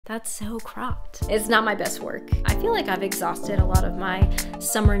That's so cropped. It's not my best work. I feel like I've exhausted a lot of my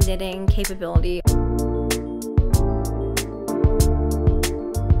summer knitting capability.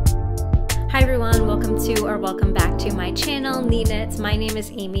 Hi everyone, welcome back to my channel, Knee Knits. My name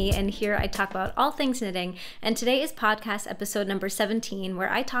is Amy, and here I talk about all things knitting, and today is podcast episode number 17,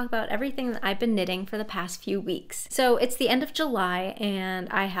 where I talk about everything that I've been knitting for the past few weeks. So it's the end of July, and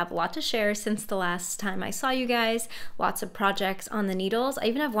I have a lot to share since the last time I saw you guys, lots of projects on the needles. I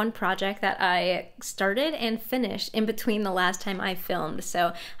even have one project that I started and finished in between the last time I filmed,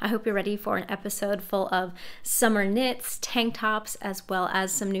 so I hope you're ready for an episode full of summer knits, tank tops, as well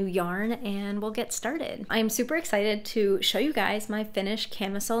as some new yarn, and we'll get started. I am super excited to show you guys my finished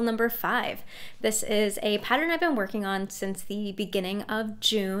camisole number 5. This is a pattern I've been working on since the beginning of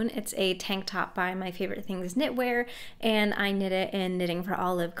June. It's a tank top by My Favorite Things Knitwear, and I knit it in Knitting for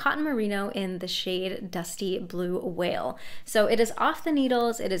Olive cotton merino in the shade Dusty Blue Whale. So it is off the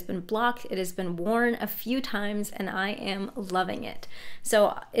needles, it has been blocked, it has been worn a few times, and I am loving it.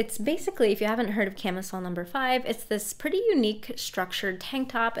 So it's basically, if you haven't heard of camisole number 5, it's this pretty unique structured tank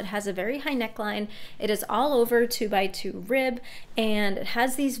top. It has a very high neckline. It is all over 2x2 rib, and it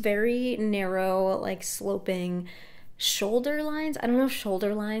has these very narrow, like sloping shoulder lines. I don't know if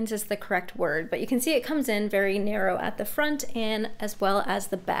shoulder lines is the correct word, but you can see it comes in very narrow at the front and as well as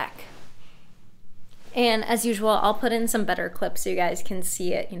the back. And as usual, I'll put in some better clips so you guys can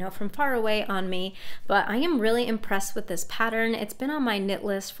see it, you know, from far away on me. But I am really impressed with this pattern. It's been on my knit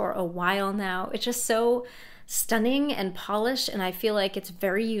list for a while now. It's just so stunning and polished, and I feel like it's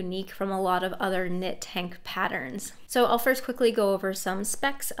very unique from a lot of other knit tank patterns. So I'll first quickly go over some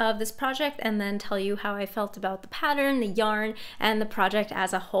specs of this project and then tell you how I felt about the pattern, the yarn, and the project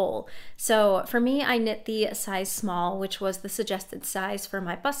as a whole. So for me, I knit the size small, which was the suggested size for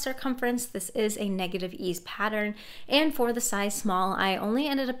my bust circumference. This is a negative ease pattern, and for the size small, I only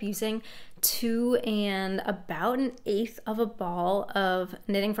ended up using 2 and about 1/8 of a ball of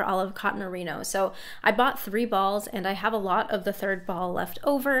Knitting for Olive cotton merino. So I bought 3 balls and I have a lot of the 3rd ball left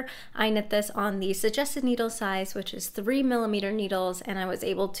over. I knit this on the suggested needle size, which is 3mm needles, and I was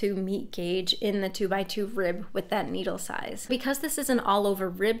able to meet gauge in the 2x2 rib with that needle size. Because this is an all over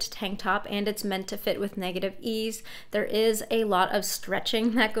ribbed tank top and it's meant to fit with negative ease, there is a lot of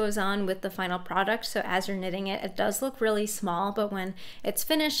stretching that goes on with the final product. So as you're knitting it, it does look really small, but when it's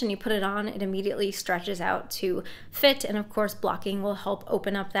finished and you put it on, it immediately stretches out to fit, and of course blocking will help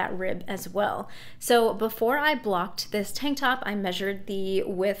open up that rib as well. So before I blocked this tank top, I measured the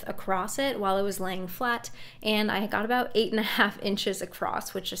width across it while it was laying flat, and I got about 8.5 inches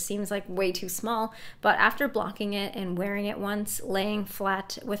across, which just seems like way too small, but after blocking it and wearing it once, laying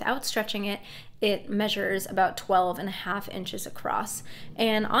flat without stretching it, it measures about 12.5 inches across.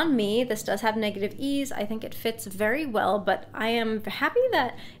 And on me, this does have negative ease. I think it fits very well, but I am happy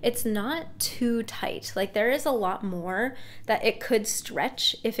that it's not too tight. Like, there is a lot more that it could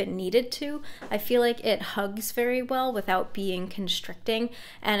stretch if it needed to. I feel like it hugs very well without being constricting,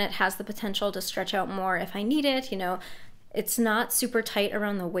 and it has the potential to stretch out more if I need it, you know. It's not super tight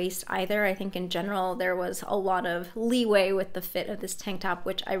around the waist either. I think in general there was a lot of leeway with the fit of this tank top,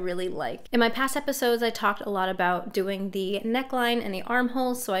 which I really like. In my past episodes, I talked a lot about doing the neckline and the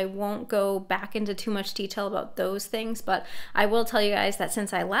armholes, so I won't go back into too much detail about those things, but I will tell you guys that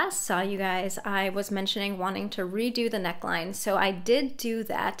since I last saw you guys, I was mentioning wanting to redo the neckline, so I did do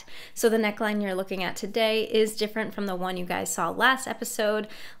that. So the neckline you're looking at today is different from the one you guys saw last episode.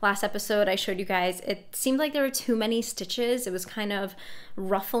 Last episode I showed you guys, it seemed like there were too many stitches. It was kind of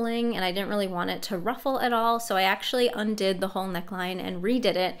ruffling, and I didn't really want it to ruffle at all, so I actually undid the whole neckline and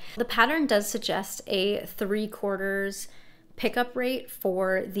redid it. The pattern does suggest a 3/4 pickup rate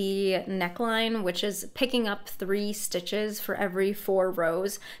for the neckline, which is picking up 3 stitches for every 4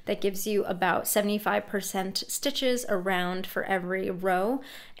 rows. That gives you about 75% stitches around for every row,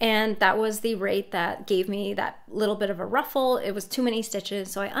 and that was the rate that gave me that little bit of a ruffle. It was too many stitches,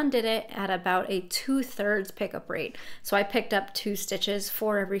 so I undid it at about a 2/3 pickup rate. So I picked up 2 stitches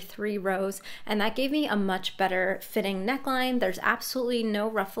for every 3 rows, and that gave me a much better fitting neckline. There's absolutely no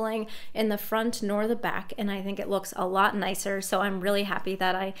ruffling in the front nor the back, and I think it looks a lot nicer. So I'm really happy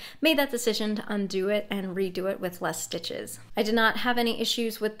that I made that decision to undo it and redo it with less stitches. I did not have any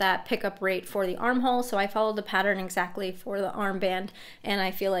issues with that pickup rate for the armhole, so I followed the pattern exactly for the armband, and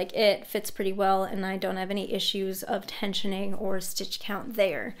I feel like it fits pretty well, and I don't have any issues of tensioning or stitch count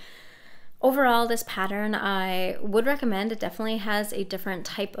there. Overall, this pattern I would recommend. It definitely has a different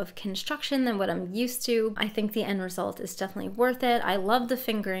type of construction than what I'm used to. I think the end result is definitely worth it. I love the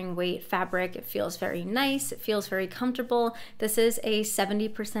fingering weight fabric. It feels very nice. It feels very comfortable. This is a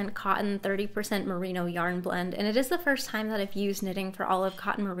 70% cotton, 30% merino yarn blend, and it is the first time that I've used knitting for all of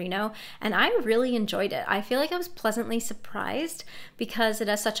cotton merino, and I really enjoyed it. I feel like I was pleasantly surprised because it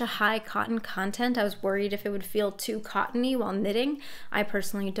has such a high cotton content. I was worried if it would feel too cottony while knitting. I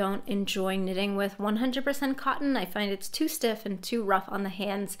personally don't enjoy knitting with 100% cotton. I find it's too stiff and too rough on the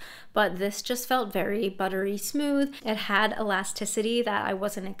hands, but this just felt very buttery smooth. It had elasticity that I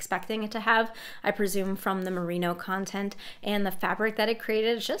wasn't expecting it to have, I presume from the merino content, and the fabric that it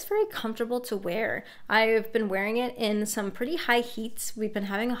created is just very comfortable to wear. I've been wearing it in some pretty high heats. We've been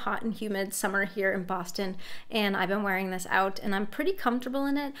having a hot and humid summer here in Boston, and I've been wearing this out and I'm pretty comfortable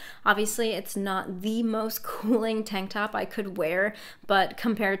in it. Obviously, it's not the most cooling tank top I could wear, but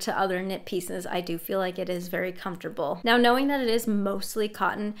compared to other knit pieces, I do feel like it is very comfortable. Now, knowing that it is mostly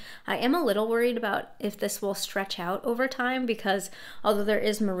cotton, I am a little worried about if this will stretch out over time, because although there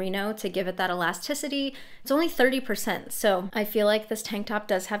is merino to give it that elasticity, it's only 30%. So I feel like this tank top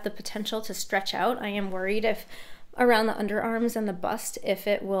does have the potential to stretch out. I am worried if around the underarms and the bust, if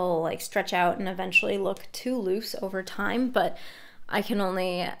it will like stretch out and eventually look too loose over time, but I can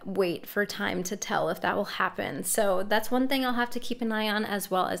only wait for time to tell if that will happen. So that's one thing I'll have to keep an eye on,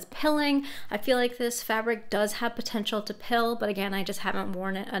 as well as pilling. I feel like this fabric does have potential to pill, but again, I just haven't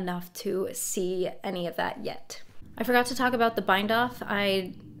worn it enough to see any of that yet. I forgot to talk about the bind off.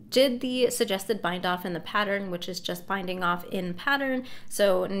 I did the suggested bind off in the pattern, which is just binding off in pattern.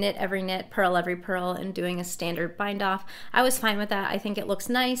 So knit every knit, purl every purl, and doing a standard bind off. I was fine with that. I think it looks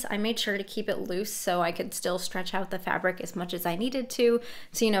nice. I made sure to keep it loose so I could still stretch out the fabric as much as I needed to,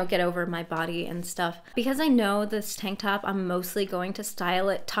 you know, get over my body and stuff. Because I know this tank top, I'm mostly going to style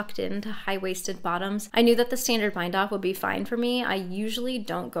it tucked into high-waisted bottoms. I knew that the standard bind off would be fine for me. I usually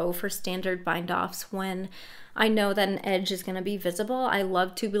don't go for standard bind offs when I know that an edge is going to be visible. I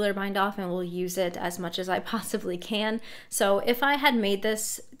love tubular bind off and will use it as much as I possibly can. So if I had made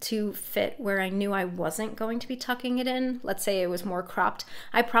this to fit where I knew I wasn't going to be tucking it in, let's say it was more cropped,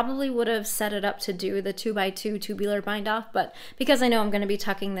 I probably would have set it up to do the 2x2 tubular bind off, but because I know I'm going to be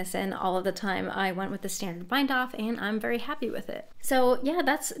tucking this in all of the time, I went with the standard bind off and I'm very happy with it. So yeah,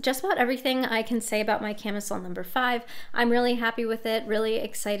 that's just about everything I can say about my camisole number 5. I'm really happy with it, really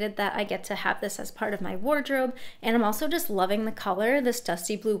excited that I get to have this as part of my wardrobe. And I'm also just loving the color, this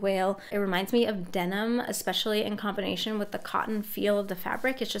dusty blue whale. It reminds me of denim, especially in combination with the cotton feel of the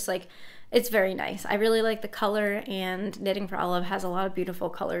fabric. It's just like, it's very nice. I really like the color, and Knitting for Olive has a lot of beautiful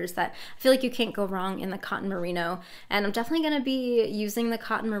colors that I feel like you can't go wrong in the cotton merino. And I'm definitely going to be using the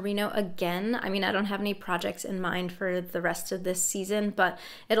cotton merino again. I mean, I don't have any projects in mind for the rest of this season, but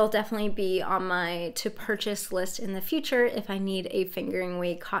it'll definitely be on my to purchase list in the future if I need a fingering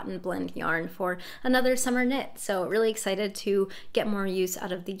weight cotton blend yarn for another summer knit. So really excited to get more use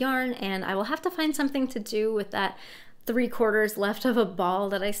out of the yarn, and I will have to find something to do with that 3/4 left of a ball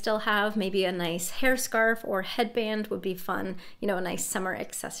that I still have. Maybe a nice hair scarf or headband would be fun, you know, a nice summer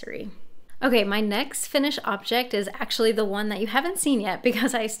accessory. Okay, my next finished object is actually the one that you haven't seen yet,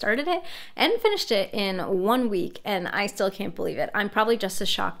 because I started it and finished it in 1 week and I still can't believe it. I'm probably just as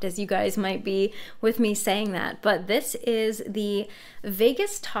shocked as you guys might be with me saying that, but this is the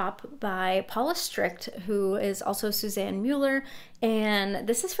Vegas top by Paula Strict, who is also Suzanne Mueller, and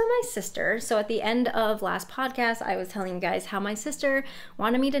this is for my sister. So at the end of last podcast, I was telling you guys how my sister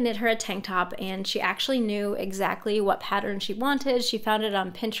wanted me to knit her a tank top, and she actually knew exactly what pattern she wanted. She found it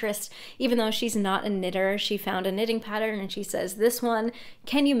on Pinterest. Even though she's not a knitter, she found a knitting pattern and she says, "This one,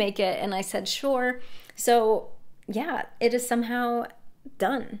 can you make it?" And I said, "Sure." So yeah, it is somehow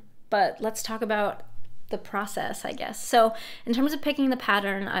done. But let's talk about the process, I guess. So in terms of picking the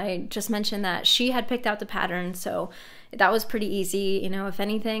pattern, I just mentioned that she had picked out the pattern, so that was pretty easy. You know, if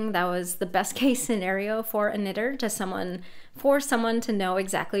anything, that was the best case scenario for a knitter, for someone to know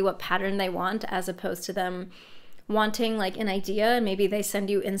exactly what pattern they want, as opposed to them wanting like an idea and maybe they send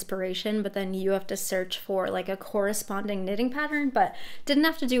you inspiration, but then you have to search for like a corresponding knitting pattern. But didn't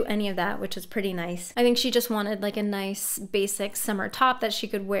have to do any of that, which was pretty nice. I think she just wanted like a nice basic summer top that she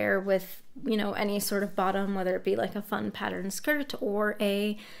could wear with, you know, any sort of bottom, whether it be like a fun pattern skirt or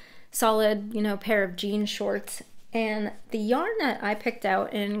a solid, you know, pair of jean shorts. And the yarn that I picked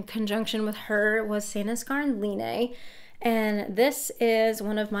out in conjunction with her was Santa's Garn Line. And this is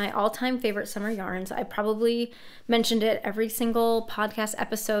one of my all-time favorite summer yarns. I probably mentioned it every single podcast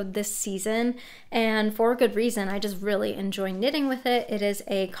episode this season, and for a good reason. I just really enjoy knitting with it. It is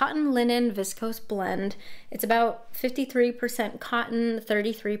a cotton linen viscose blend. It's about 53% cotton,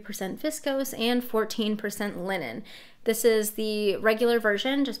 33% viscose, and 14% linen. This is the regular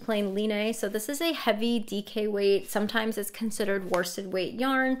version, just plain line. So this is a heavy DK weight. Sometimes it's considered worsted weight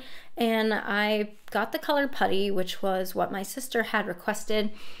yarn. And I got the color putty, which was what my sister had requested.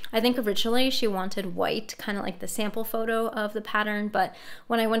 I think originally she wanted white, kind of like the sample photo of the pattern. But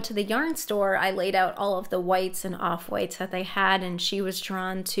when I went to the yarn store, I laid out all of the whites and off-whites that they had, and she was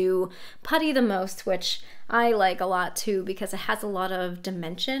drawn to putty the most, which I like a lot too because it has a lot of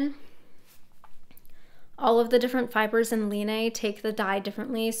dimension. All of the different fibers in line take the dye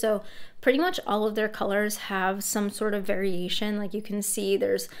differently, so pretty much all of their colors have some sort of variation. Like you can see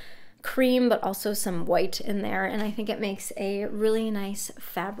there's cream but also some white in there, and I think it makes a really nice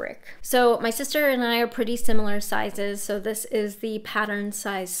fabric. So my sister and I are pretty similar sizes, so this is the pattern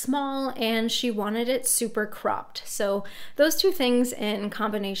size small, and she wanted it super cropped. So those two things in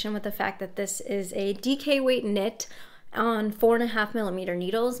combination with the fact that this is a DK weight knit on 4.5mm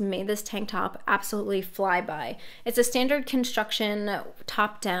needles made this tank top absolutely fly by. It's a standard construction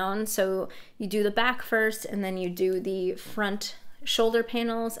top down, so you do the back first and then you do the front shoulder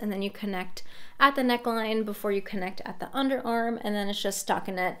panels, and then you connect at the neckline before you connect at the underarm, and then it's just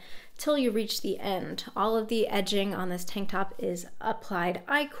stockinette till you reach the end. All of the edging on this tank top is applied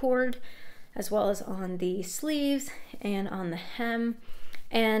I-cord, as well as on the sleeves and on the hem.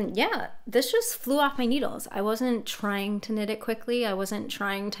 And yeah, this just flew off my needles. I wasn't trying to knit it quickly. I wasn't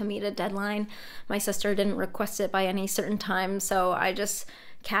trying to meet a deadline. My sister didn't request it by any certain time, so I just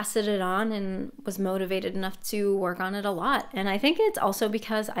casted it on and was motivated enough to work on it a lot. And I think it's also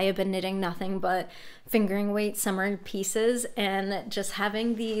because I have been knitting nothing but fingering weight summer pieces, and just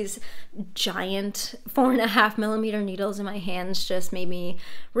having these giant 4.5mm needles in my hands just made me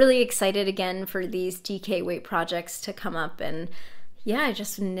really excited again for these DK weight projects to come up. And yeah, I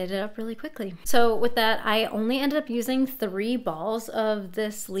just knit it up really quickly. So with that, I only ended up using 3 balls of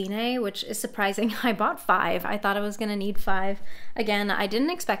this line, which is surprising. I bought 5. I thought I was gonna need 5. Again, I didn't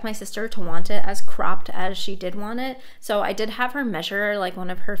expect my sister to want it as cropped as she did want it. So I did have her measure like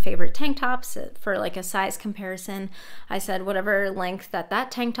one of her favorite tank tops for like a size comparison. I said, whatever length that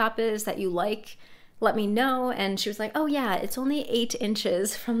tank top is that you like, let me know. And she was like, oh yeah, it's only 8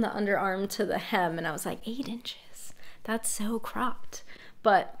 inches from the underarm to the hem. And I was like, 8 inches? That's so cropped,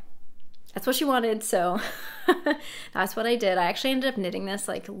 but that's what she wanted, so that's what I did. I actually ended up knitting this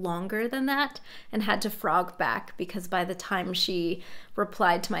like longer than that and had to frog back because by the time she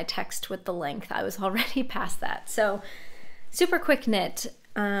replied to my text with the length, I was already past that. So super quick knit,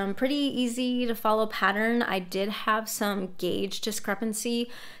 pretty easy to follow pattern. I did have some gauge discrepancy,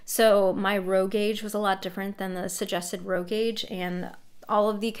 so my row gauge was a lot different than the suggested row gauge, and all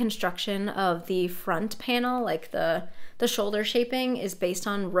of the construction of the front panel, like the shoulder shaping, is based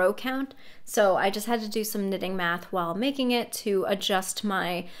on row count. So I just had to do some knitting math while making it to adjust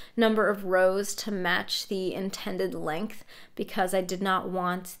my number of rows to match the intended length, because I did not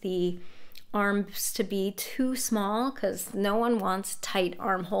want the arms to be too small, because no one wants tight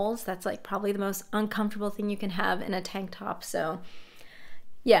armholes. That's like probably the most uncomfortable thing you can have in a tank top. So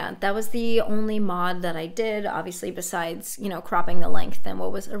yeah, that was the only mod that I did, obviously, besides, you know, cropping the length than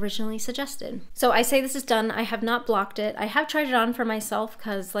what was originally suggested. So I say this is done. I have not blocked it. I have tried it on for myself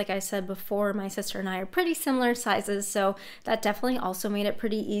because, like I said before, my sister and I are pretty similar sizes, so that definitely also made it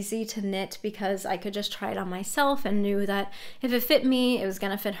pretty easy to knit because I could just try it on myself and knew that if it fit me, it was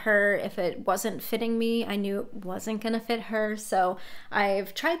gonna fit her. If it wasn't fitting me, I knew it wasn't gonna fit her. So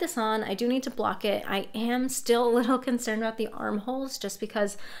I've tried this on. I do need to block it. I am still a little concerned about the armholes just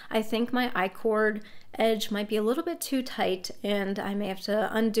because I think my I-cord edge might be a little bit too tight, and I may have to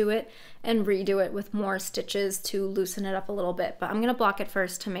undo it and redo it with more stitches to loosen it up a little bit. But I'm gonna block it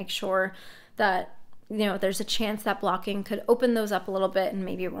first to make sure that, you know, there's a chance that blocking could open those up a little bit and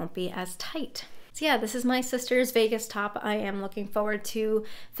maybe it won't be as tight. So yeah, this is my sister's Vegas top. I am looking forward to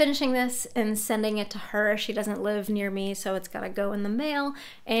finishing this and sending it to her. She doesn't live near me, so it's gotta go in the mail,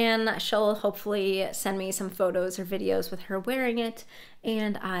 and she'll hopefully send me some photos or videos with her wearing it,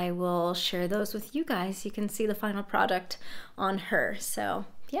 and I will share those with you guys. You can see the final product on her. So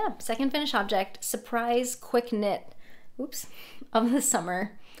yeah, second finished object, surprise quick knit, oops, of the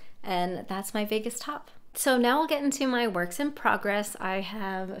summer, and that's my Vegas top. So now we'll get into my works in progress. I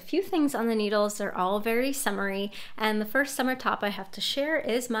have a few things on the needles. They're all very summery. And the first summer top I have to share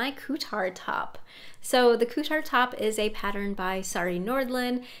is my Kuutar top. So the Kuutar top is a pattern by Sari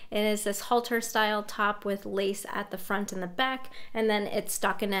Nordlund. It is this halter style top with lace at the front and the back, and then it's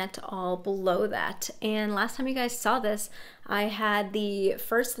stockinette all below that. And last time you guys saw this, I had the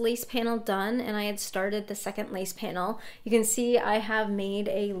first lace panel done and I had started the second lace panel. You can see I have made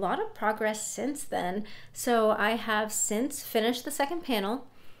a lot of progress since then. So I have since finished the second panel,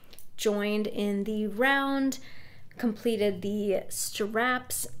 joined in the round, completed the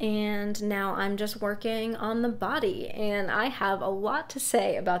straps, and now I'm just working on the body. And I have a lot to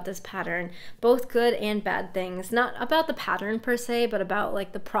say about this pattern, both good and bad things. Not about the pattern per se, but about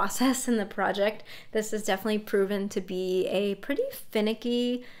like the process and the project. This has definitely proven to be a pretty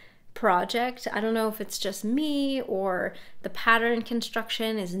finicky project. I don't know if it's just me or the pattern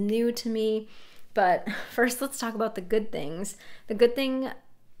construction is new to me, but first let's talk about the good things. The good thing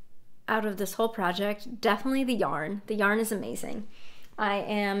out of this whole project, definitely the yarn. The yarn is amazing. I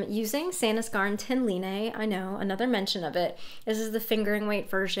am using Sanasgarn Tin Line. I know, another mention of it. This is the fingering weight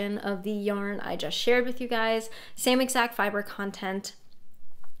version of the yarn I just shared with you guys. Same exact fiber content.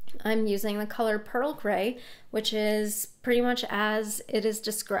 I'm using the color Pearl Gray, which is pretty much as it is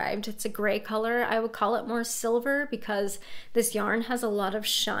described. It's a gray color. I would call it more silver because this yarn has a lot of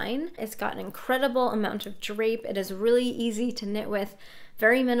shine. It's got an incredible amount of drape. It is really easy to knit with.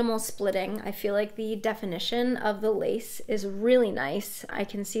 Very minimal splitting. I feel like the definition of the lace is really nice. I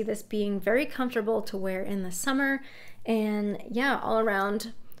can see this being very comfortable to wear in the summer, and yeah, all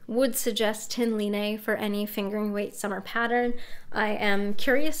around would suggest Tin Line for any fingering weight summer pattern. I am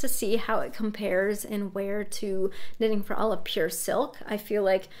curious to see how it compares in wear to Knitting for All of Pure Silk. I feel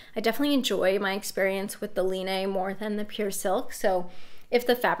like I definitely enjoy my experience with the Line more than the Pure Silk, so if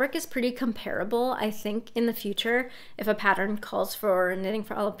the fabric is pretty comparable, I think in the future, if a pattern calls for Knitting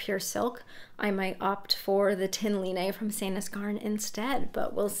for All of Pure Silk, I might opt for the Tin Line from Sanasgarn instead,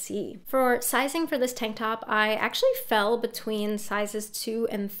 but we'll see. For sizing for this tank top, I actually fell between sizes 2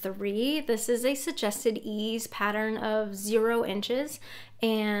 and 3. This is a suggested ease pattern of 0 inches,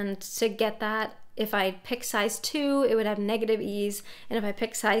 and to get that, if I pick size 2, it would have negative ease, and if I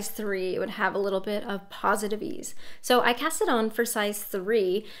pick size 3, it would have a little bit of positive ease. So I cast it on for size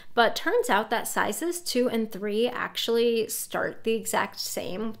 3, but turns out that sizes 2 and 3 actually start the exact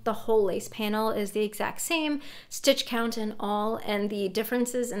same. The whole lace panel is the exact same, stitch count and all, and the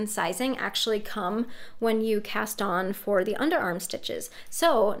differences in sizing actually come when you cast on for the underarm stitches.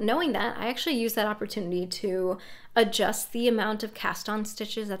 So knowing that, I actually used that opportunity to adjust the amount of cast on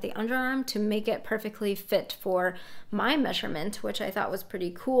stitches at the underarm to make it perfectly fit for my measurement, which I thought was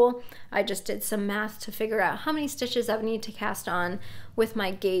pretty cool. I just did some math to figure out how many stitches I would need to cast on with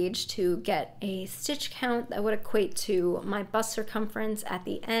my gauge to get a stitch count that would equate to my bust circumference at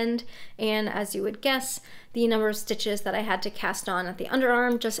the end. And as you would guess, the number of stitches that I had to cast on at the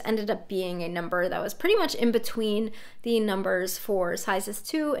underarm just ended up being a number that was pretty much in between the numbers for sizes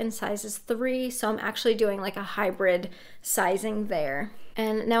 2 and sizes 3. So I'm actually doing like a hybrid sizing there.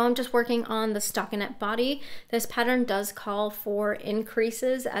 And now I'm just working on the stockinette body. This pattern does call for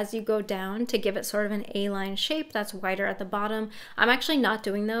increases as you go down to give it sort of an A-line shape that's wider at the bottom. I'm actually not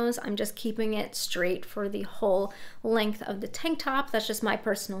doing those. I'm just keeping it straight for the whole length of the tank top. That's just my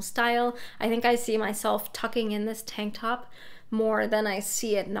personal style. I think I see myself tucking in this tank top more than I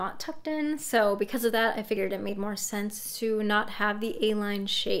see it not tucked in. So because of that, I figured it made more sense to not have the A-line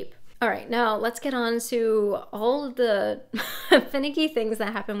shape. All right, now let's get on to all of the finicky things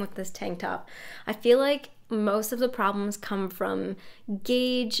that happen with this tank top. I feel like most of the problems come from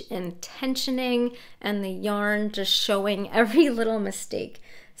gauge and tensioning and the yarn just showing every little mistake.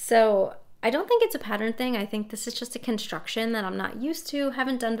 So I don't think it's a pattern thing. I think this is just a construction that I'm not used to,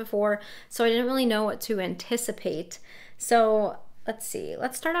 haven't done before, so I didn't really know what to anticipate. So let's see,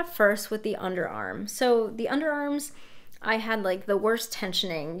 let's start off first with the underarm. So the underarms, I had like the worst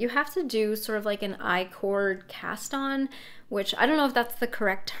tensioning. You have to do sort of like an I-cord cast on, which I don't know if that's the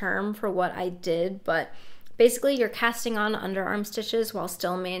correct term for what I did, but basically you're casting on underarm stitches while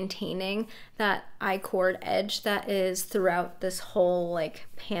still maintaining that I-cord edge that is throughout this whole like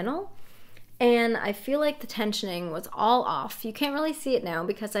panel. And I feel like the tensioning was all off. You can't really see it now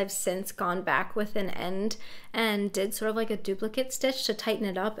because I've since gone back with an end and did sort of like a duplicate stitch to tighten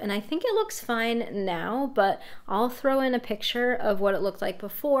it up. And I think it looks fine now, but I'll throw in a picture of what it looked like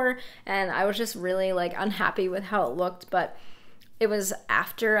before. And I was just really like unhappy with how it looked, but it was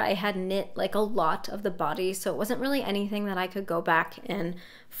after I had knit like a lot of the body, so it wasn't really anything that I could go back and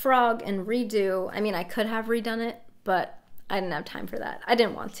frog and redo. I mean, I could have redone it, but I didn't have time for that. I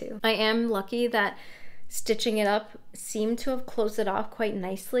didn't want to. I am lucky that stitching it up seem to have closed it off quite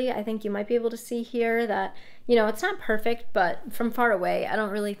nicely. I think you might be able to see here that, you know, it's not perfect, but from far away, I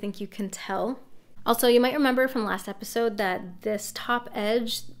don't really think you can tell. Also, you might remember from last episode that this top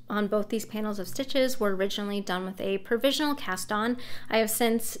edge on both these panels of stitches were originally done with a provisional cast on. I have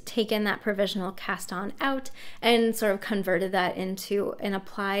since taken that provisional cast on out and sort of converted that into an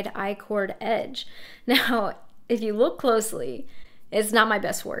applied I-cord edge. Now, if you look closely, it's not my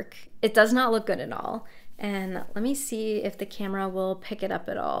best work. It does not look good at all. And let me see if the camera will pick it up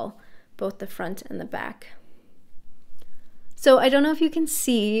at all, both the front and the back. So I don't know if you can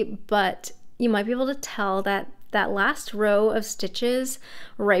see, but you might be able to tell that that last row of stitches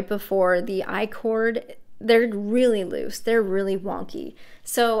right before the I-cord, they're really loose, they're really wonky.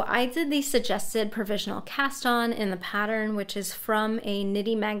 So I did the suggested provisional cast on in the pattern, which is from a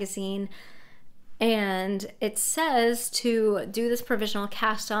Knitty magazine, and it says to do this provisional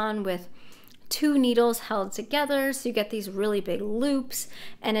cast on with 2 needles held together, so you get these really big loops.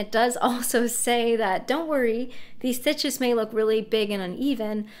 And it does also say that don't worry, these stitches may look really big and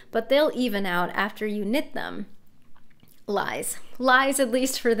uneven, but they'll even out after you knit them. Lies. Lies, at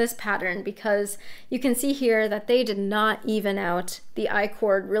least for this pattern, because you can see here that they did not even out. The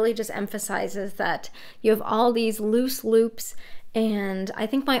I-cord really just emphasizes that you have all these loose loops, and I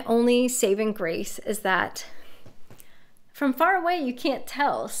think my only saving grace is that from far away you can't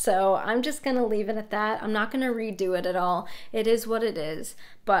tell, so I'm just gonna leave it at that. I'm not gonna redo it at all. It is what it is,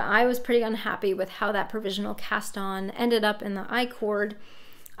 but I was pretty unhappy with how that provisional cast on ended up in the I-cord.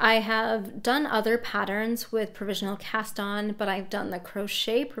 I have done other patterns with provisional cast on, but I've done the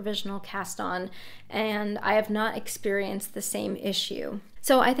crochet provisional cast on, and I have not experienced the same issue.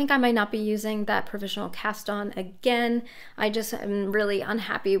 So I think I might not be using that provisional cast on again. I just am really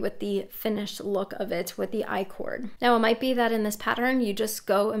unhappy with the finished look of it with the I-cord. Now it might be that in this pattern you just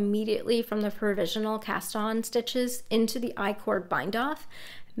go immediately from the provisional cast on stitches into the I-cord bind off.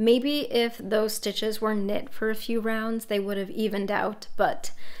 Maybe if those stitches were knit for a few rounds they would have evened out,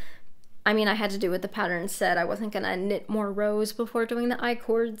 but I mean I had to do what the pattern said. I wasn't gonna knit more rows before doing the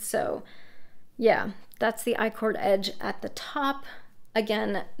I-cord, so yeah, that's the I-cord edge at the top.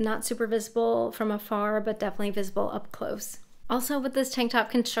 Again, not super visible from afar, but definitely visible up close. Also with this tank top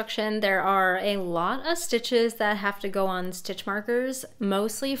construction, there are a lot of stitches that have to go on stitch markers,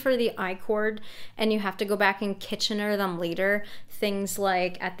 mostly for the I-cord, and you have to go back and Kitchener them later. Things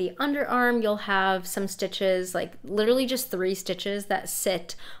like at the underarm, you'll have some stitches, like literally just 3 stitches that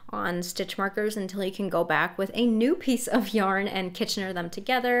sit on stitch markers until you can go back with a new piece of yarn and Kitchener them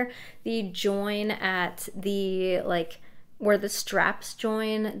together. The join at the where the straps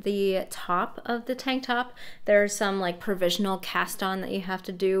join the top of the tank top, there's some like provisional cast on that you have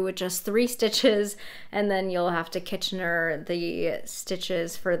to do with just 3 stitches, and then you'll have to Kitchener the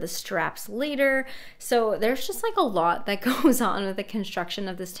stitches for the straps later. So there's just like a lot that goes on with the construction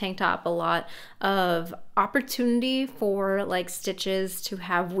of this tank top, a lot of opportunity for like stitches to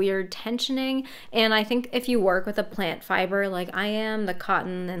have weird tensioning. And I think if you work with a plant fiber like I am, the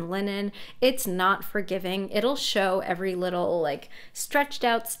cotton and linen, it's not forgiving. It'll show every little like stretched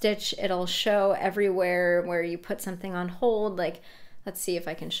out stitch. It'll show everywhere where you put something on hold. Like, let's see if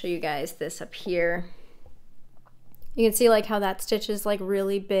I can show you guys this up here. You can see like how that stitch is like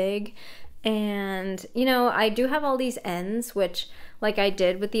really big. And you know, I do have all these ends, which like I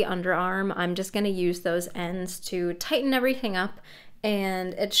did with the underarm, I'm just gonna use those ends to tighten everything up,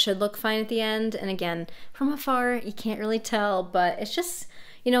 and it should look fine at the end. And again, from afar you can't really tell, but it's just,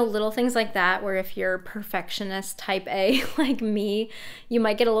 you know, little things like that where if you're perfectionist type A like me, you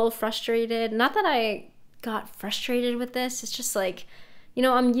might get a little frustrated. Not that I got frustrated with this, it's just like, you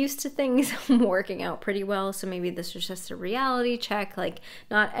know, I'm used to things working out pretty well, so maybe this was just a reality check. Like,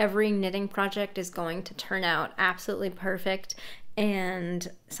 not every knitting project is going to turn out absolutely perfect, and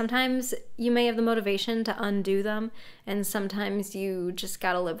sometimes you may have the motivation to undo them, and sometimes you just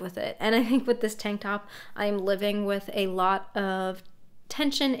gotta live with it. And I think with this tank top, I'm living with a lot of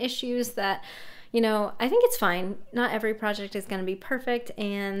tension issues that, you know, I think it's fine. Not every project is gonna be perfect,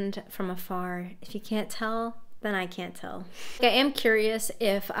 and from afar, if you can't tell, then I can't tell. I am curious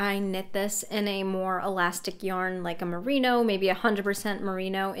if I knit this in a more elastic yarn like a merino, maybe 100%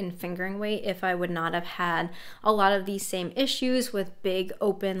 merino in fingering weight, if I would not have had a lot of these same issues with big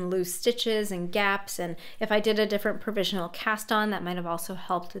open loose stitches and gaps, and if I did a different provisional cast on, that might have also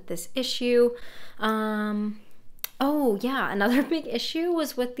helped with this issue. Oh yeah, another big issue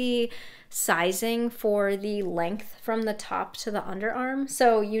was with the sizing for the length from the top to the underarm.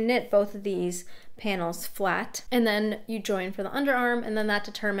 So you knit both of these panels flat, and then you join for the underarm, and then that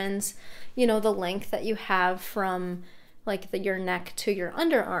determines, you know, the length that you have from like your neck to your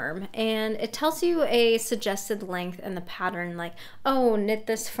underarm, and it tells you a suggested length and the pattern, like, oh, knit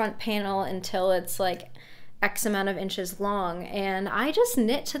this front panel until it's like X amount of inches long. And I just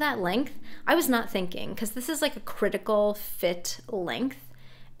knit to that length. I was not thinking, because this is like a critical fit length,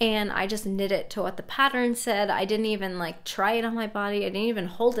 and I just knit it to what the pattern said. I didn't even like try it on my body. I didn't even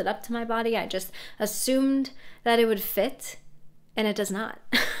hold it up to my body. I just assumed that it would fit, and it does not.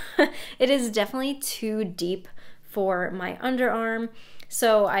 It is definitely too deep for my underarm.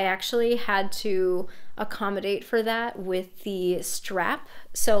 So I actually had to accommodate for that with the strap.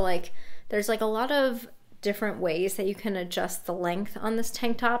 So like there's like a lot of different ways that you can adjust the length on this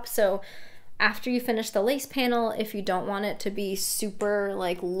tank top. So after you finish the lace panel, if you don't want it to be super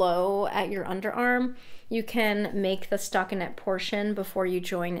like low at your underarm, you can make the stockinette portion before you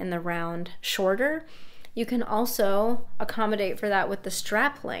join in the round shorter. You can also accommodate for that with the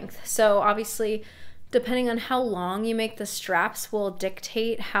strap length. So obviously, depending on how long you make the straps will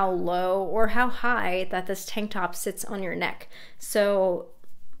dictate how low or how high that this tank top sits on your neck. So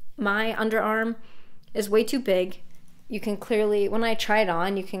my underarm is way too big. You can clearly, when I try it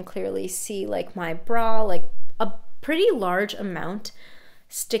on, you can clearly see like my bra, like a pretty large amount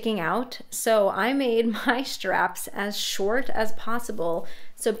sticking out. So I made my straps as short as possible.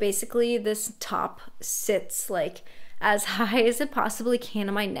 So basically this top sits like as high as it possibly can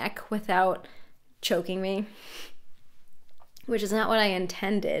on my neck without choking me, which is not what I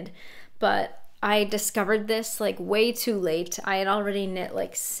intended. But I discovered this like way too late. I had already knit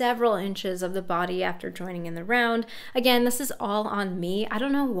like several inches of the body after joining in the round. Again, this is all on me. I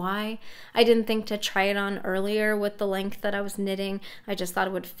don't know why I didn't think to try it on earlier with the length that I was knitting. I just thought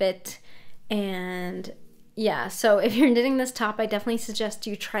it would fit. And yeah, so if you're knitting this top, I definitely suggest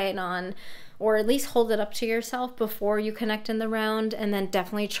you try it on, or at least hold it up to yourself before you connect in the round, and then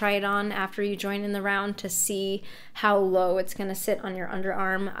definitely try it on after you join in the round to see how low it's gonna sit on your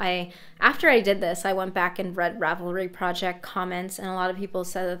underarm. After I did this, I went back and read Ravelry Project comments, and a lot of people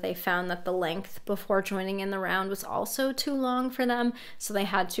said that they found that the length before joining in the round was also too long for them, so they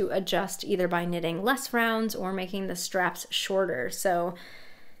had to adjust either by knitting less rounds or making the straps shorter. So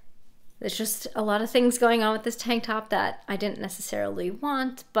there's just a lot of things going on with this tank top that I didn't necessarily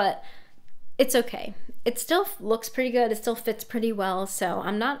want, but it's okay. It still looks pretty good. It still fits pretty well. So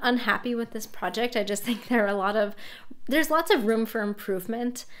I'm not unhappy with this project. I just think there's lots of room for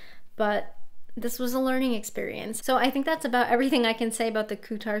improvement, but this was a learning experience. So I think that's about everything I can say about the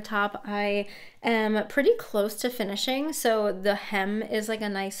Kuutar top. I am pretty close to finishing. So the hem is like a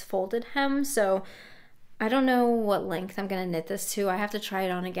nice folded hem. So I don't know what length I'm gonna knit this to. I have to try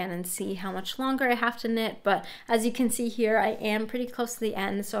it on again and see how much longer I have to knit, but as you can see here, I am pretty close to the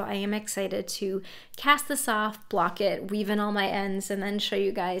end, so I am excited to cast this off, block it, weave in all my ends, and then show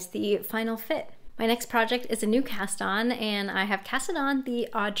you guys the final fit. My next project is a new cast on, and I have casted on the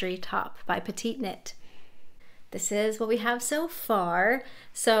Audrey top by Petite Knit. This is what we have so far.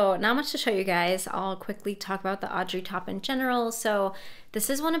 So not much to show you guys. I'll quickly talk about the Audrey top in general. So this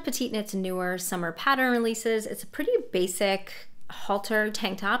is one of Petite Knit's newer summer pattern releases. It's a pretty basic halter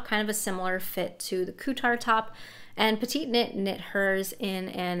tank top, kind of a similar fit to the Kuutar top. And Petite Knit knit hers in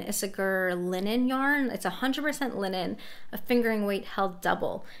an Isager linen yarn. It's 100% linen, a fingering weight held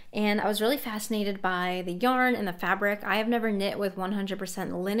double. And I was really fascinated by the yarn and the fabric. I have never knit with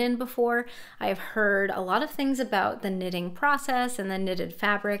 100% linen before. I have heard a lot of things about the knitting process and the knitted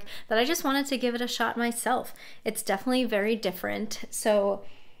fabric that I just wanted to give it a shot myself. It's definitely very different. So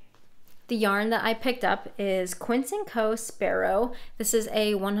the yarn that I picked up is Quince & Co. Sparrow. This is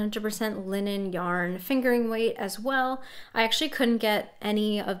a 100% linen yarn, fingering weight as well. I actually couldn't get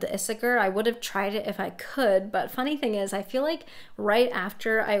any of the Isager. I would have tried it if I could, but funny thing is, I feel like right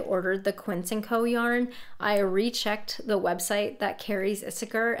after I ordered the Quince & Co. yarn, I rechecked the website that carries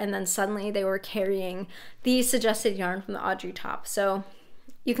Isager, and then suddenly they were carrying the suggested yarn from the Audrey top. So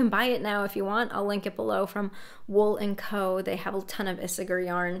you can buy it now if you want. I'll link it below from Wool & Co. They have a ton of Isager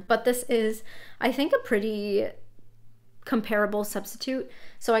yarn, but this is, I think, a pretty comparable substitute.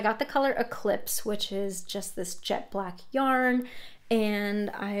 So I got the color Eclipse, which is just this jet black yarn, and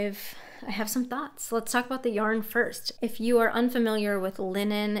I have some thoughts. Let's talk about the yarn first. If you are unfamiliar with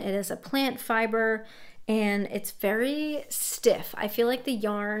linen, it is a plant fiber, and it's very stiff. I feel like the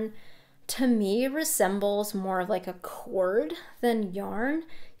yarn, to me, resembles more of like a cord than yarn.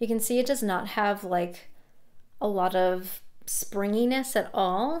 You can see it does not have like a lot of springiness at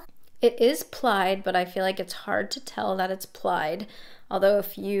all. It is plied, but I feel like it's hard to tell that it's plied. Although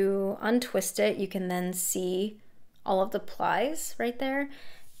if you untwist it, you can then see all of the plies right there.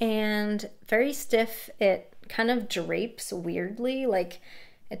 And very stiff. It kind of drapes weirdly, like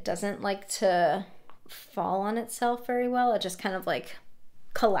it doesn't like to fall on itself very well. It just kind of like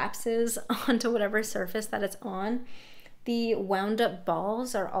collapses onto whatever surface that it's on. The wound up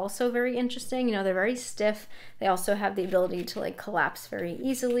balls are also very interesting. You know, they're very stiff. They also have the ability to like collapse very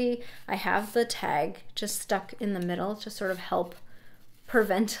easily. I have the tag just stuck in the middle to sort of help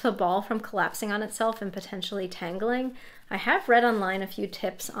prevent the ball from collapsing on itself and potentially tangling. I have read online a few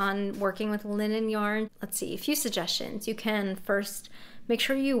tips on working with linen yarn. Let's see, a few suggestions. You can first make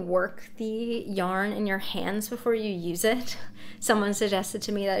sure you work the yarn in your hands before you use it. Someone suggested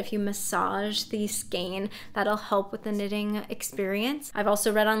to me that if you massage the skein, that'll help with the knitting experience. I've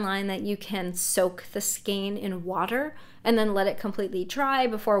also read online that you can soak the skein in water and then let it completely dry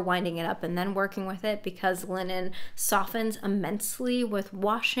before winding it up and then working with it, because linen softens immensely with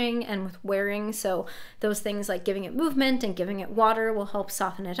washing and with wearing. So those things like giving it movement and giving it water will help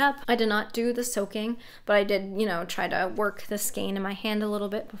soften it up. I did not do the soaking, but I did, you know, try to work the skein in my hand a little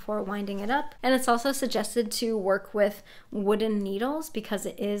bit before winding it up. And it's also suggested to work with wooden needles because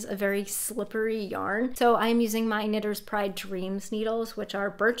it is a very slippery yarn. So I'm using my Knitter's Pride Dreams needles, which are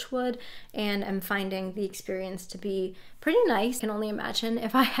birchwood, and I'm finding the experience to be pretty nice. I can only imagine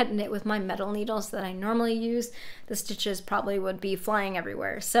if I had knit with my metal needles that I normally use, the stitches probably would be flying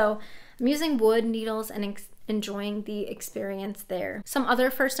everywhere. So I'm using wood needles and enjoying the experience there. Some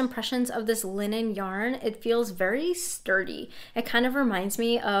other first impressions of this linen yarn, it feels very sturdy. It kind of reminds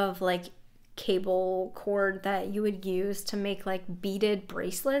me of like cable cord that you would use to make like beaded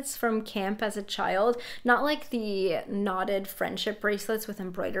bracelets from camp as a child. Not like the knotted friendship bracelets with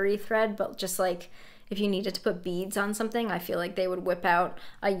embroidery thread, but just like if you needed to put beads on something, I feel like they would whip out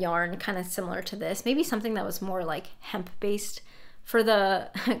a yarn kind of similar to this. Maybe something that was more like hemp-based for the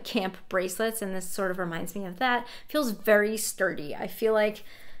camp bracelets, and this sort of reminds me of that. Feels very sturdy. I feel like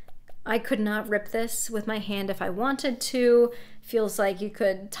I could not rip this with my hand if I wanted to. Feels like you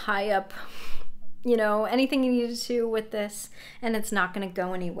could tie up, you know, anything you needed to with this, and it's not going to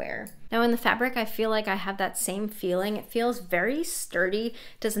go anywhere. Now in the fabric, I feel like I have that same feeling. It feels very sturdy,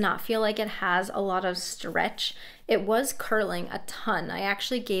 does not feel like it has a lot of stretch. It was curling a ton. I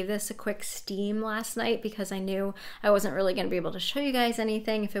actually gave this a quick steam last night because I knew I wasn't really going to be able to show you guys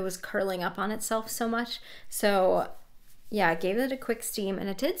anything if it was curling up on itself so much. So yeah, I gave it a quick steam and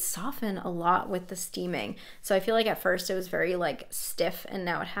it did soften a lot with the steaming. So I feel like at first it was very like stiff, and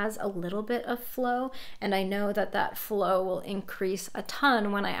now it has a little bit of flow, and I know that that flow will increase a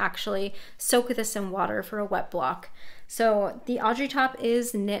ton when I actually soak this in water for a wet block. So the Audrey top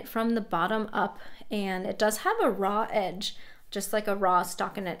is knit from the bottom up, and it does have a raw edge, just like a raw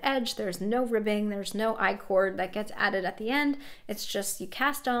stockinette edge. There's no ribbing, there's no I-cord that gets added at the end. It's just you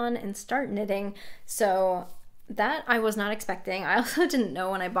cast on and start knitting. So that I was not expecting. I also didn't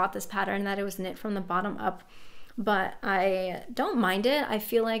know when I bought this pattern that it was knit from the bottom up, but I don't mind it. I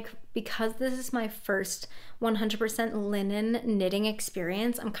feel like because this is my first 100% linen knitting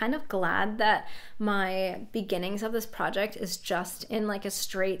experience, I'm kind of glad that my beginnings of this project is just in like a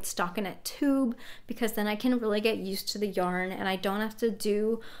straight stockinette tube, because then I can really get used to the yarn and I don't have to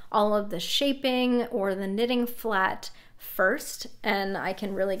do all of the shaping or the knitting flat first, and I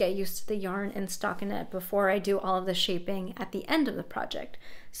can really get used to the yarn and stockinette before I do all of the shaping at the end of the project.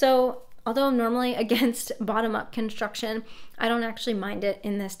 So although I'm normally against bottom-up construction, I don't actually mind it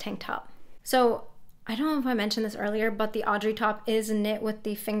in this tank top. So I don't know if I mentioned this earlier, but the Audrey top is knit with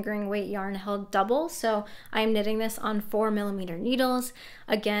the fingering weight yarn held double. So I'm knitting this on 4mm needles.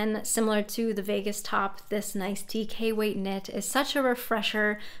 Again, similar to the Vegas top, this nice DK weight knit is such a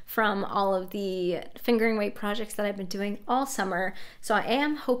refresher from all of the fingering weight projects that I've been doing all summer. So I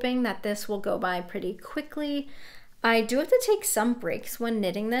am hoping that this will go by pretty quickly. I do have to take some breaks when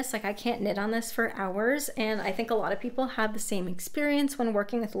knitting this. Like I can't knit on this for hours, and I think a lot of people have the same experience when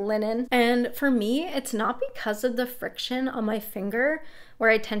working with linen. And for me, it's not because of the friction on my finger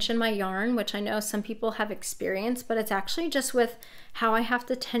where I tension my yarn, which I know some people have experienced, but it's actually just with how I have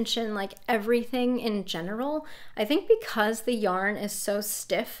to tension like everything in general. I think because the yarn is so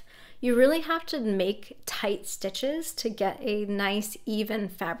stiff, you really have to make tight stitches to get a nice even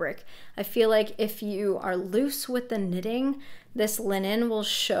fabric. I feel like if you are loose with the knitting, this linen will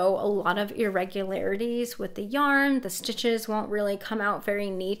show a lot of irregularities with the yarn. The stitches won't really come out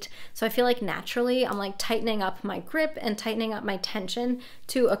very neat. So I feel like naturally I'm like tightening up my grip and tightening up my tension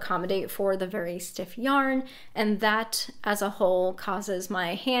to accommodate for the very stiff yarn. And that as a whole causes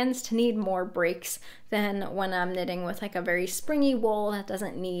my hands to need more breaks than when I'm knitting with like a very springy wool that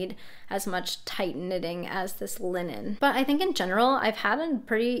doesn't need as much tight knitting as this linen. But I think in general, I've had a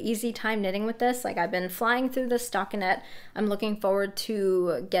pretty easy time knitting with this. Like I've been flying through the stockinette. I'm looking forward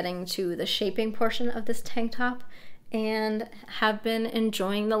to getting to the shaping portion of this tank top. and have been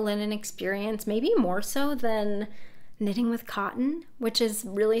enjoying the linen experience, maybe more so than knitting with cotton, which is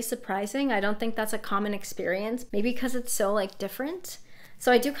really surprising. I don't think that's a common experience, maybe because it's so like different.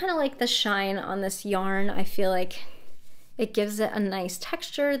 So I do kind of like the shine on this yarn. I feel like it gives it a nice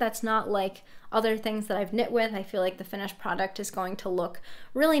texture that's not like other things that I've knit with. I feel like the finished product is going to look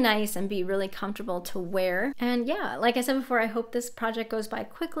really nice and be really comfortable to wear. And yeah, like I said before, I hope this project goes by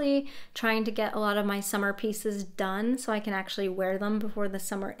quickly, trying to get a lot of my summer pieces done so I can actually wear them before the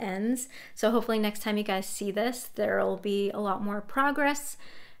summer ends. So hopefully next time you guys see this, there'll be a lot more progress.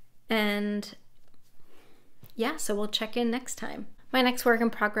 And yeah, so we'll check in next time. My next work in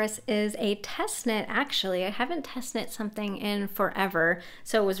progress is a test knit, actually. I haven't test knit something in forever,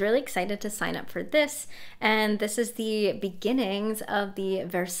 so I was really excited to sign up for this. And this is the beginnings of the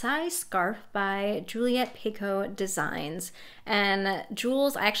Versailles Scarf by Juliette Pecot Designs. And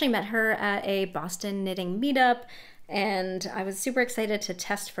Jules, I actually met her at a Boston knitting meetup, and I was super excited to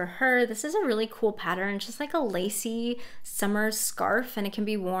test for her. This is a really cool pattern, just like a lacy summer scarf, and it can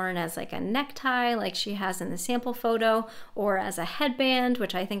be worn as like a necktie like she has in the sample photo, or as a headband,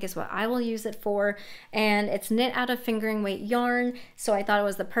 which I think is what I will use it for. And it's knit out of fingering weight yarn, so I thought it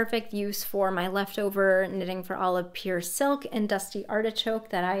was the perfect use for my leftover Knitting for Olive Pure Silk and Dusty Artichoke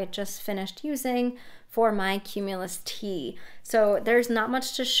that I had just finished using for my Cumulus tee. So there's not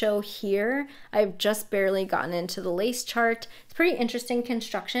much to show here. I've just barely gotten into the lace chart. It's pretty interesting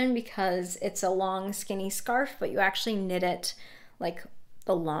construction because it's a long skinny scarf, but you actually knit it like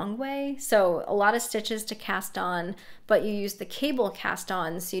the long way. So a lot of stitches to cast on, but you use the cable cast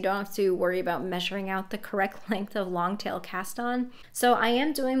on, so you don't have to worry about measuring out the correct length of long tail cast on. So I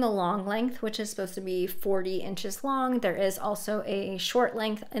am doing the long length, which is supposed to be 40 inches long. There is also a short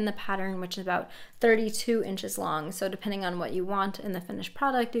length in the pattern, which is about 32 inches long. So depending on what you want in the finished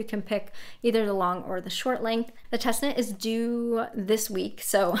product, you can pick either the long or the short length. The test knit is due this week,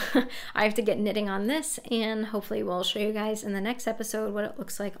 so I have to get knitting on this, and hopefully we'll show you guys in the next episode what it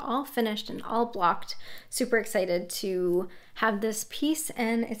looks like all finished and all blocked. Super excited to have this piece,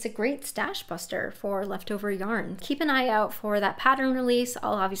 and it's a great stash buster for leftover yarn. Keep an eye out for that pattern release.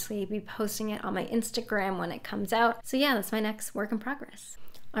 I'll obviously be posting it on my Instagram when it comes out. So yeah, that's my next work in progress.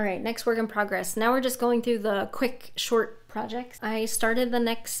 All right, next work in progress. Now we're just going through the quick short projects. I started the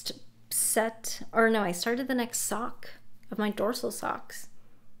next set, or no, I started the next sock of my Dorsal Socks.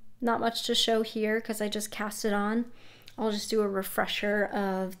 Not much to show here because I just cast it on. I'll just do a refresher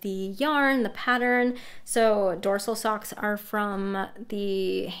of the yarn, the pattern. So Dorsal Socks are from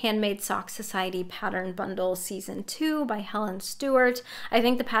the Handmade Sock Society Pattern Bundle Season 2 by Helen Stewart. I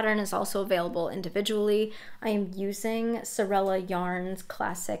think the pattern is also available individually. I am using Sorella Yarn's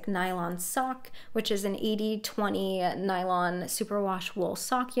Classic Nylon Sock, which is an 80/20 nylon superwash wool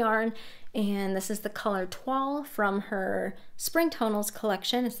sock yarn. And this is the color Toile from her Spring Tonals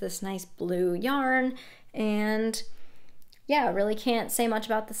collection. It's this nice blue yarn, and yeah, I really can't say much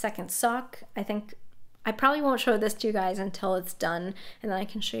about the second sock. I think I probably won't show this to you guys until it's done, and then I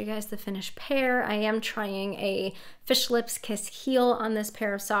can show you guys the finished pair. I am trying a Fish Lips Kiss heel on this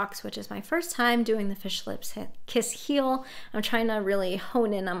pair of socks, which is my first time doing the Fish Lips Kiss heel. I'm trying to really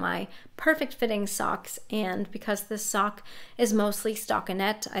hone in on my perfect fitting socks, and because this sock is mostly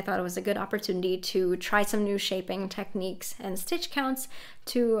stockinette, I thought it was a good opportunity to try some new shaping techniques and stitch counts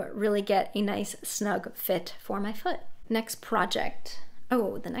to really get a nice snug fit for my foot. Next project.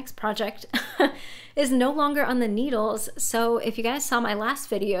 Oh, the next project is no longer on the needles. So if you guys saw my last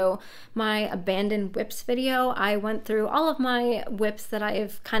video, my abandoned whips video, I went through all of my whips that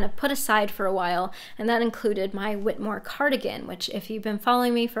I've kind of put aside for a while, and that included my Whitmoor Cardigan, which if you've been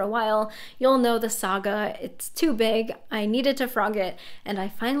following me for a while, you'll know the saga. It's too big. I needed to frog it, and I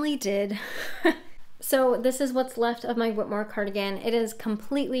finally did. So this is what's left of my Whitmoor cardigan. It is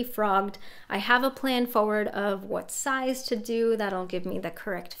completely frogged. I have a plan forward of what size to do that'll give me the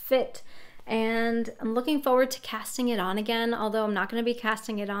correct fit, and I'm looking forward to casting it on again, although I'm not going to be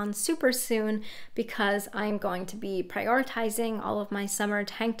casting it on super soon because I'm going to be prioritizing all of my summer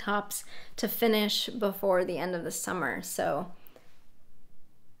tank tops to finish before the end of the summer. So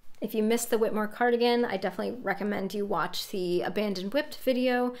if you missed the Whitmoor cardigan, I definitely recommend you watch the Abandoned Whipped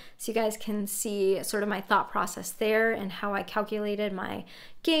video so you guys can see sort of my thought process there and how I calculated my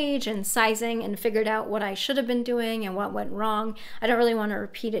gauge and sizing and figured out what I should have been doing and what went wrong. I don't really want to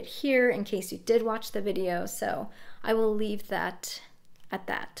repeat it here in case you did watch the video, so I will leave that at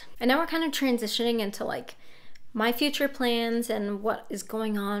that. And now we're kind of transitioning into like my future plans and what is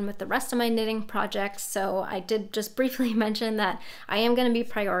going on with the rest of my knitting projects. So I did just briefly mention that I am going to be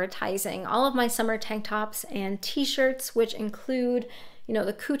prioritizing all of my summer tank tops and t-shirts, which include, you know,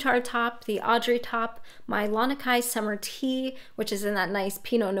 the Kuutar top, the Audrey top, my Lanakai summer tee, which is in that nice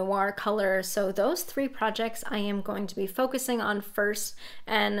Pinot Noir color. So those 3 projects I am going to be focusing on first,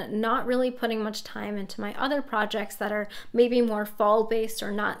 and not really putting much time into my other projects that are maybe more fall based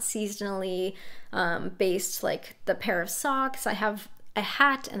or not seasonally based, like the pair of socks. I have a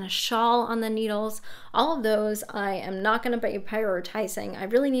hat and a shawl on the needles. All of those I am not going to be prioritizing. I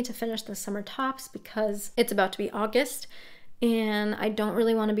really need to finish the summer tops because it's about to be August, and I don't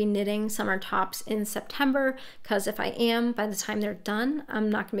really want to be knitting summer tops in September, because if I am, by the time they're done, I'm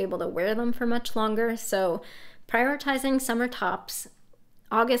not going to be able to wear them for much longer. So prioritizing summer tops.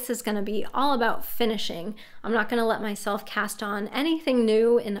 August is going to be all about finishing. I'm not going to let myself cast on anything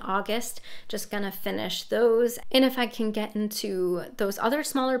new in August, just going to finish those. And if I can get into those other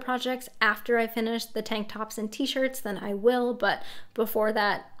smaller projects after I finish the tank tops and t-shirts, then I will. But before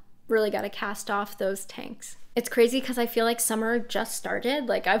that, really got to cast off those tanks. It's crazy because I feel like summer just started.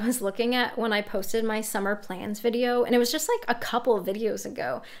 Like, I was looking at when I posted my summer plans video, and it was just like a couple of videos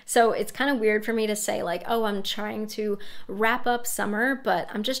ago. So it's kind of weird for me to say like, oh, I'm trying to wrap up summer, but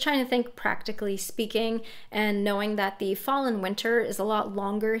I'm just trying to think practically speaking, and knowing that the fall and winter is a lot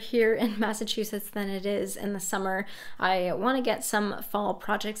longer here in Massachusetts than it is in the summer. I want to get some fall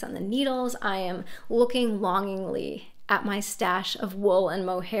projects on the needles. I am looking longingly at my stash of wool and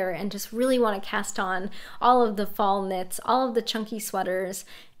mohair and just really want to cast on all of the fall knits, all of the chunky sweaters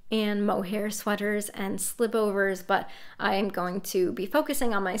and mohair sweaters and slipovers, but I am going to be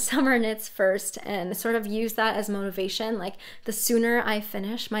focusing on my summer knits first and sort of use that as motivation. Like, the sooner I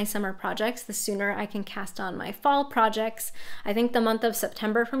finish my summer projects, the sooner I can cast on my fall projects. I think the month of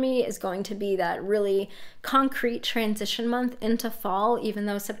September for me is going to be that really concrete transition month into fall, even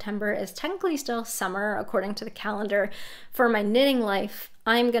though September is technically still summer according to the calendar. For my knitting life,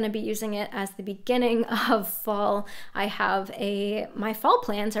 I'm going to be using it as the beginning of fall. My fall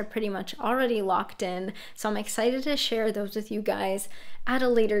plans are pretty much already locked in, so I'm excited to share those with you guys at a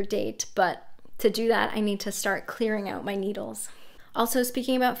later date, but to do that, I need to start clearing out my needles. Also,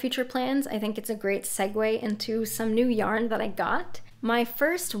 speaking about future plans, I think it's a great segue into some new yarn that I got. My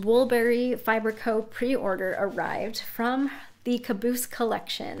first Woolberry Fiber Co. pre-order arrived from the Caboose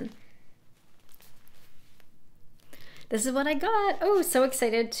collection. This is what I got. Oh, so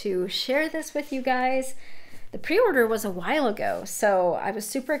excited to share this with you guys. The pre-order was a while ago, so I was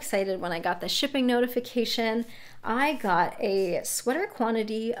super excited when I got the shipping notification. I got a sweater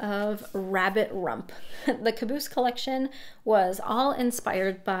quantity of rabbit rump. The Caboose collection was all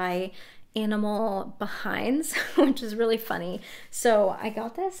inspired by animal behinds, which is really funny. So I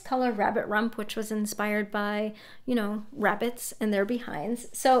got this color rabbit rump, which was inspired by, you know, rabbits and their behinds.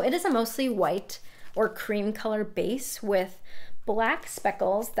 So it is a mostly white or cream color base with black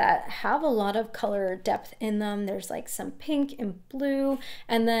speckles that have a lot of color depth in them. There's like some pink and blue,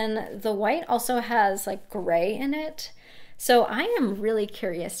 and then the white also has like gray in it. So I am really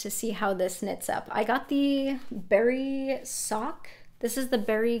curious to see how this knits up. I got the berry sock. This is the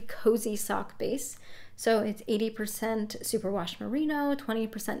berry cozy sock base. So it's 80% superwash merino,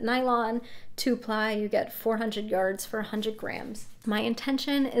 20% nylon, 2-ply. You get 400 yards for 100 grams. My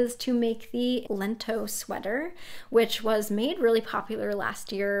intention is to make the Lento sweater, which was made really popular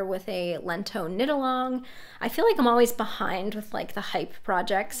last year with a Lento knit along. I feel like I'm always behind with like the hype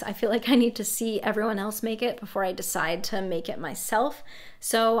projects. I feel like I need to see everyone else make it before I decide to make it myself.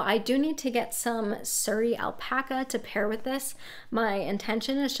 So I do need to get some Surrey alpaca to pair with this. My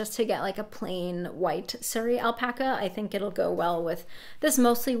intention is just to get like a plain white Surrey alpaca. I think it'll go well with this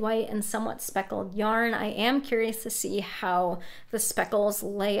mostly white and somewhat speckled yarn. I am curious to see how the speckles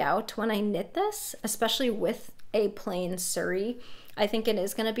lay out when I knit this, especially with a plain Surrey. I think it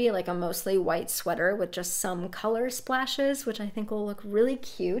is going to be like a mostly white sweater with just some color splashes, which I think will look really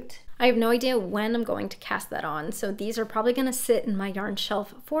cute. I have no idea when I'm going to cast that on, so these are probably going to sit in my yarn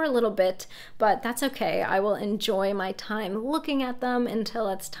shelf for a little bit, but that's okay. I will enjoy my time looking at them until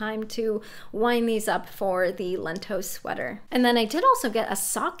it's time to wind these up for the Lento sweater. And then I did also get a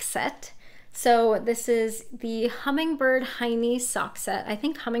sock set. So this is the Hummingbird Hiney sock set. I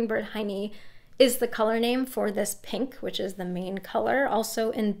think Hummingbird Hiney is the color name for this pink, which is the main color.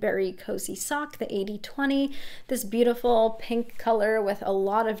 Also in Berry Cozy Sock, the 80/20, this beautiful pink color with a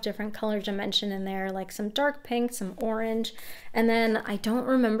lot of different color dimension in there, like some dark pink, some orange. And then I don't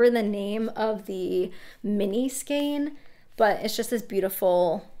remember the name of the mini skein, but it's just this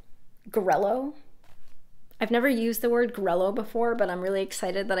beautiful grello. I've never used the word grello before, but I'm really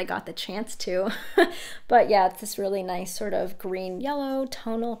excited that I got the chance to. But yeah, it's this really nice sort of green-yellow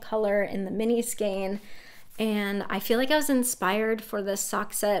tonal color in the mini skein. And I feel like I was inspired for this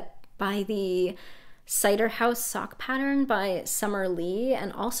sock set by the Cider House sock pattern by Summer Lee,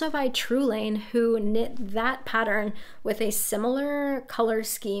 and also by True Lane, who knit that pattern with a similar color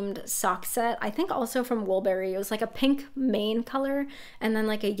schemed sock set. I think also from Woolberry. It was like a pink main color and then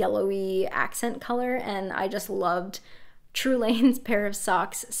like a yellowy accent color, and I just loved True Lane's pair of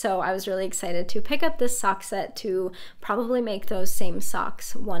socks, so I was really excited to pick up this sock set to probably make those same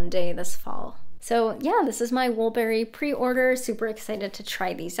socks one day this fall. So yeah, this is my Woolberry pre-order. Super excited to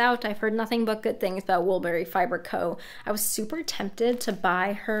try these out. I've heard nothing but good things about Woolberry Fiber Co. I was super tempted to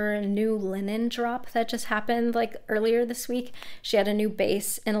buy her new linen drop that just happened like earlier this week. She had a new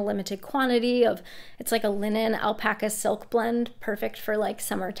base in a limited quantity of, it's like a linen alpaca silk blend, perfect for like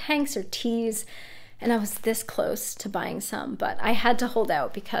summer tanks or tees. And I was this close to buying some, but I had to hold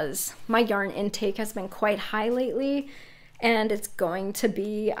out because my yarn intake has been quite high lately. And it's going to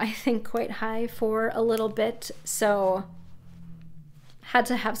be, I think, quite high for a little bit, so had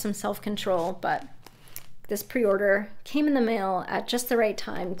to have some self-control, but this pre-order came in the mail at just the right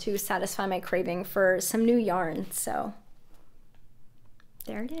time to satisfy my craving for some new yarn, so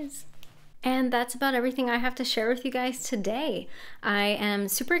there it is. And that's about everything I have to share with you guys today. I am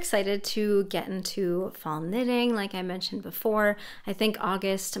super excited to get into fall knitting, like I mentioned before. I think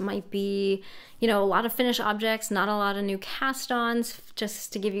August might be, you know, a lot of finished objects, not a lot of new cast-ons,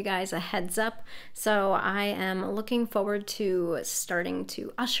 just to give you guys a heads up. So I am looking forward to starting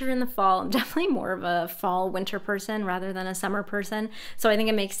to usher in the fall. I'm definitely more of a fall-winter person rather than a summer person. So I think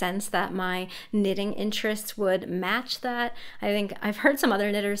it makes sense that my knitting interests would match that. I think I've heard some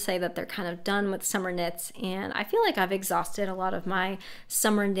other knitters say that they're kind of done with summer knits, and I feel like I've exhausted a lot of my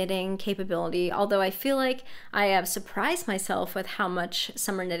summer knitting capability, although I feel like I have surprised myself with how much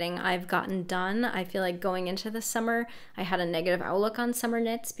summer knitting I've gotten done. I feel like going into the summer I had a negative outlook on summer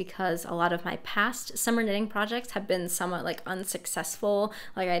knits because a lot of my past summer knitting projects have been somewhat like unsuccessful.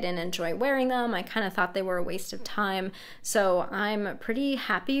 Like I didn't enjoy wearing them. I kind of thought they were a waste of time. So I'm pretty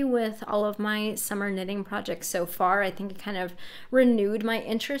happy with all of my summer knitting projects so far. I think it kind of renewed my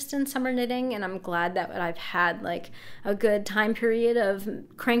interest in summer knitting, and I'm glad that I've had like a good time period of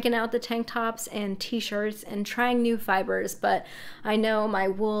cranking out the tank tops and t-shirts and trying new fibers. But I know my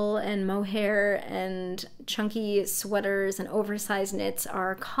wool and mohair and chunky sweaters and oversized knits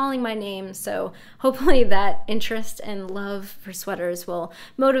are calling my name, so hopefully that interest and love for sweaters will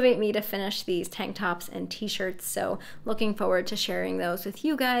motivate me to finish these tank tops and t-shirts. So looking forward to sharing those with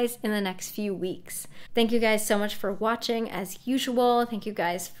you guys in the next few weeks. Thank you guys so much for watching as usual. Thank you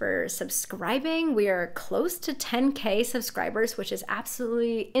guys for subscribing. We are close to 10K subscribers, which is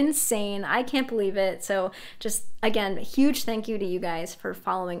absolutely insane. I can't believe it. So just again, huge thank you to you guys for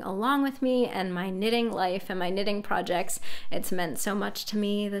following along with me and my knitting life and my knitting projects. It's meant so much to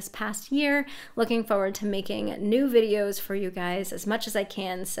me this past year. Looking forward to making new videos for you guys as much as I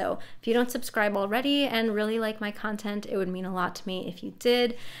can. So if you don't subscribe already and really like my content, it would mean a lot to me if you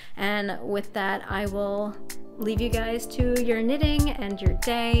did. And with that, I will leave you guys to your knitting and your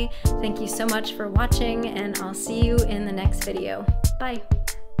day. Thank you so much for watching, and I'll see you in the next video. Bye.